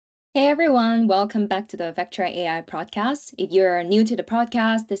Hey everyone, welcome back to the Vectra AI podcast. If you're new to the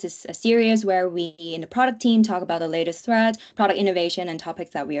podcast, this is a series where we in the product team talk about the latest threads, product innovation, and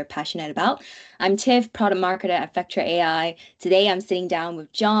topics that we are passionate about. I'm Tiff, product marketer at Vectra AI. Today I'm sitting down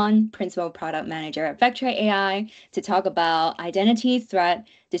with John, principal product manager at Vectra AI, to talk about identity threat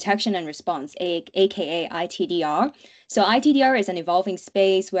detection and response, aka ITDR. So ITDR is an evolving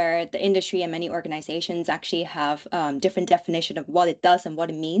space where the industry and many organizations actually have different definition of what it does and what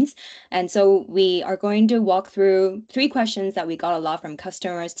it means. And so we are going to walk through three questions that we got a lot from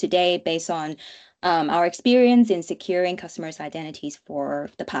customers today based on our experience in securing customers' identities for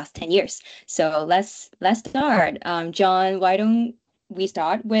the past 10 years. So let's start. John, why don't we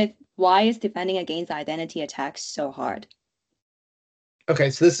start with why is defending against identity attacks so hard?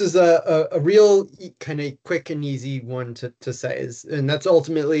 Okay, so this is a real kind of quick and easy one to say and that's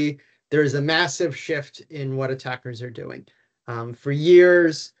ultimately there's a massive shift in what attackers are doing. For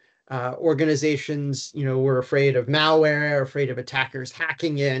years, organizations, were afraid of malware, afraid of attackers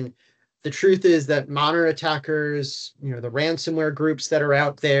hacking in. The truth is that modern attackers, the ransomware groups that are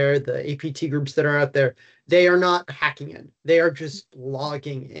out there, the APT groups that are out there, they are not hacking in. They are just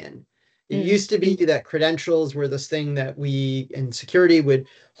logging in. It used to be that credentials were this thing that we in security would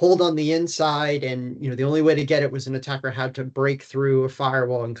hold on the inside, and the only way to get it was an attacker had to break through a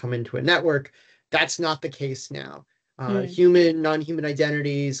firewall and come into a network. That's not the case now. Human, non-human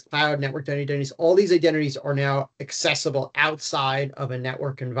identities, cloud network identities, all these identities are now accessible outside of a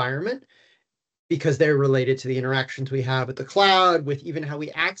network environment because they're related to the interactions we have with the cloud, with even how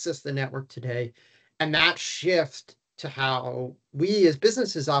we access the network today. And that shift to how we as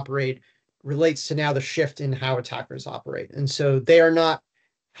businesses operate relates to now the shift in how attackers operate. And so they are not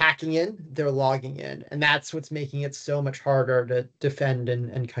hacking in, they're logging in. And that's what's making it so much harder to defend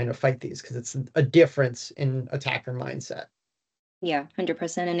and kind of fight these, because it's a difference in attacker mindset. Yeah,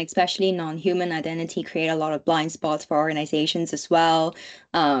 100%. And especially non-human identity create a lot of blind spots for organizations as well.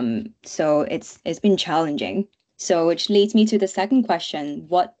 So it's been challenging. So which leads me to the second question,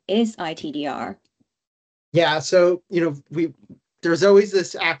 what is ITDR? Yeah, so there's always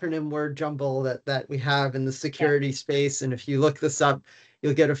this acronym word jumble that we have in the Yeah. security space, and if you look this up,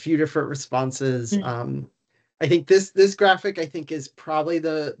 you'll get a few different responses. Mm. I think this graphic I think is probably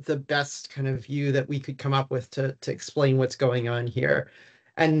the best kind of view that we could come up with to explain what's going on here.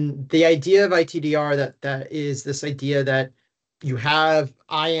 And the idea of ITDR that is this idea that you have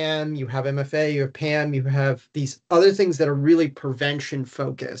IAM, you have MFA, you have PAM, you have these other things that are really prevention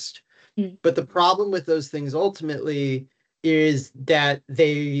focused. Mm. But the problem with those things ultimately is that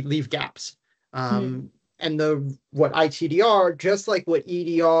they leave gaps. Mm. And what ITDR, just like what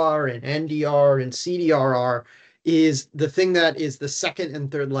EDR and NDR and CDR are, is the thing that is the second and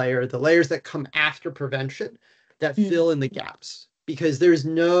third layer, the layers that come after prevention that Mm. fill in the gaps. Because there's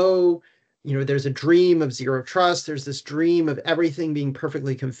no, there's a dream of zero trust. There's this dream of everything being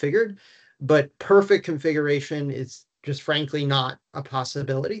perfectly configured, but perfect configuration is just frankly not a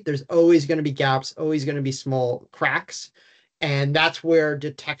possibility. There's always going to be gaps, always going to be small cracks. And that's where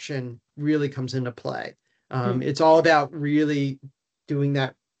detection really comes into play. Mm. It's all about really doing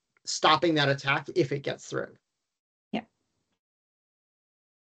that, stopping that attack if it gets through. Yeah.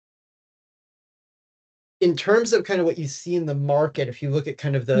 In terms of kind of what you see in the market, if you look at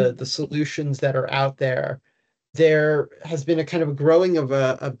kind of Mm. the solutions that are out there, there has been a kind of a growing of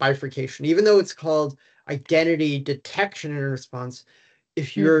a bifurcation. Even though it's called identity detection and response,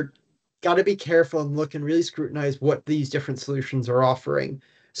 if Mm. you're got to be careful and look and really scrutinize what these different solutions are offering.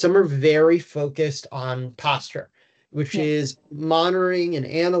 Some are very focused on posture, which Yeah. is monitoring and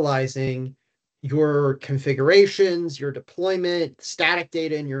analyzing your configurations, your deployment, static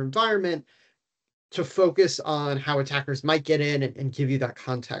data in your environment to focus on how attackers might get in and give you that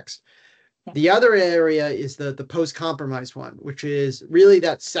context. Yeah. The other area is the post-compromise one, which is really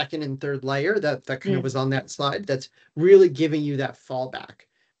that second and third layer that kind of Mm. was on that slide, that's really giving you that fallback.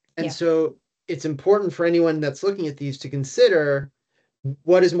 And Yeah. so it's important for anyone that's looking at these to consider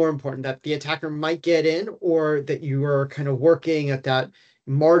what is more important, that the attacker might get in or that you are kind of working at that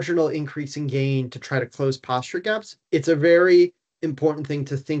marginal increase in gain to try to close posture gaps. It's a very important thing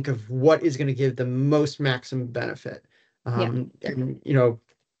to think of what is going to give the most maximum benefit. Yeah. And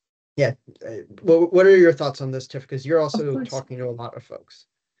yeah. What are your thoughts on this, Tiff? Because you're Of also course. talking to a lot of folks.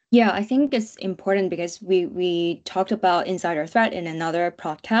 Yeah, I think it's important because we talked about insider threat in another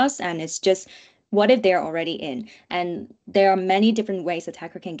podcast, and it's just what if they're already in? And there are many different ways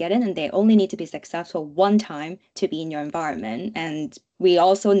attacker can get in, and they only need to be successful one time to be in your environment. And we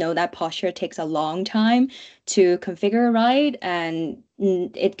also know that posture takes a long time to configure right, and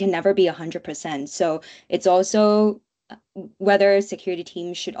it can never be 100%. So it's also whether security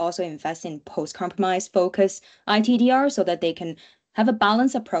teams should also invest in post-compromise focus ITDR so that they can have a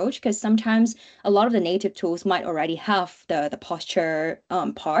balanced approach, because sometimes a lot of the native tools might already have the posture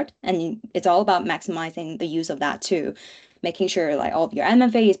part, and it's all about maximizing the use of that too, making sure like all of your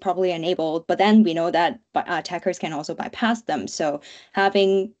MFA is properly enabled. But then we know that attackers can also bypass them. So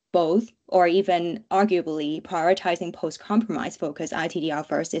having both, or even arguably prioritizing post-compromise focus ITDR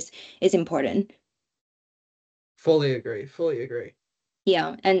first is important. Fully agree. Fully agree.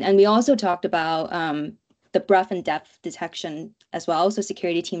 Yeah, and we also talked about the breadth and depth detection as well. So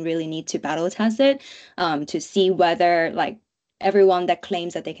security team really need to battle test it to see whether like everyone that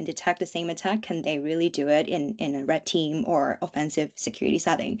claims that they can detect the same attack, can they really do it in a red team or offensive security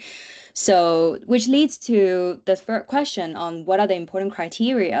setting? So, which leads to the third question on what are the important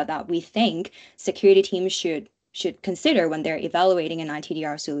criteria that we think security teams should consider when they're evaluating an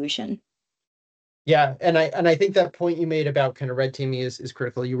ITDR solution. Yeah, and I think that point you made about kind of red teaming is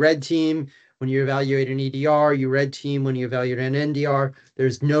critical. You red team when you evaluate an EDR, you red team when you evaluate an NDR.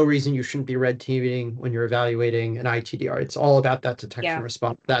 There's no reason you shouldn't be red teaming when you're evaluating an ITDR. It's all about that detection Yeah,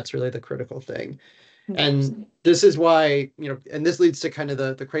 response. That's really the critical thing. And 100%. this is why, and this leads to kind of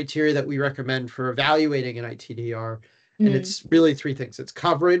the criteria that we recommend for evaluating an ITDR. And Mm, it's really three things. It's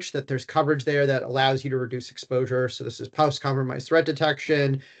coverage, that there's coverage there that allows you to reduce exposure. So this is post-compromise threat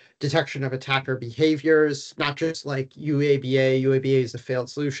detection, detection of attacker behaviors, not just like UABA. UABA is a failed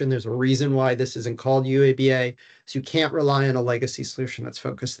solution. There's a reason why this isn't called UABA. So you can't rely on a legacy solution that's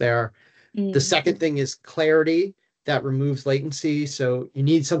focused there. The mm, second thing is clarity, that removes latency. So you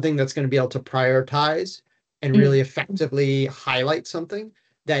need something that's going to be able to prioritize and really mm, effectively highlight something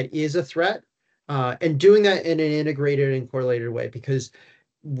that is a threat, and doing that in an integrated and correlated way. Because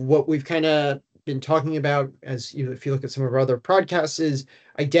what we've kind of been talking about, if you look at some of our other podcasts, is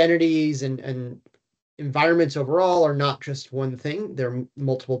identities and environments overall are not just one thing. They're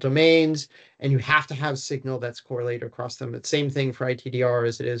multiple domains, and you have to have signal that's correlated across them. It's the same thing for ITDR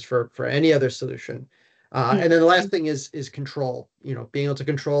as it is for any other solution. And then mm. the last thing is control. Being able to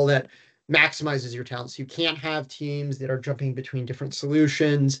control that maximizes your talents. You can't have teams that are jumping between different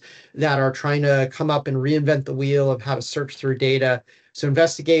solutions, that are trying to come up and reinvent the wheel of how to search through data. So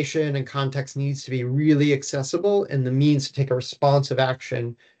investigation and context needs to be really accessible, and the means to take a responsive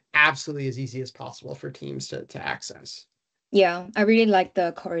action absolutely as easy as possible for teams to access. Yeah, I really like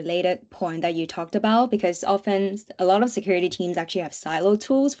the correlated point that you talked about, because often a lot of security teams actually have silo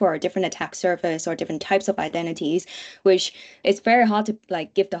tools for different attack surface or different types of identities, which it's very hard to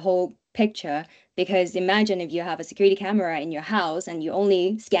like give the whole picture. Because imagine if you have a security camera in your house and you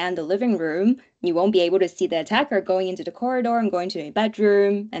only scan the living room, you won't be able to see the attacker going into the corridor and going to a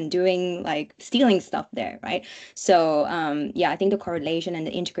bedroom and doing like stealing stuff there, right? So yeah, I think the correlation and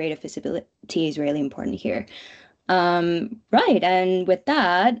the integrated visibility is really important here. Right. And with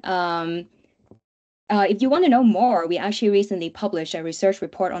that, if you want to know more, we actually recently published a research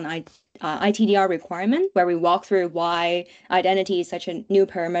report on ITDR requirement, where we walk through why identity is such a new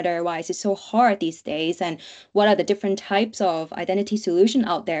perimeter, why is it so hard these days, and what are the different types of identity solution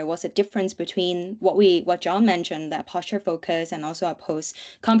out there? What's the difference between what John mentioned, that posture focus, and also a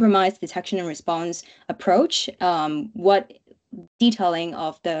post-compromise detection and response approach? What detailing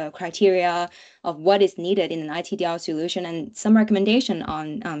of the criteria of what is needed in an ITDR solution, and some recommendation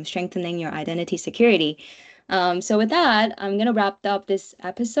on strengthening your identity security. So with that, I'm gonna wrap up this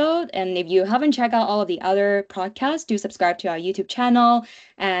episode. And if you haven't checked out all of the other podcasts, do subscribe to our YouTube channel.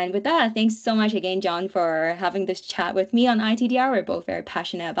 And with that, thanks so much again, John, for having this chat with me on ITDR. We're both very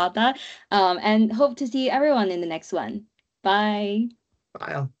passionate about that. And hope to see everyone in the next one. Bye.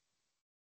 File.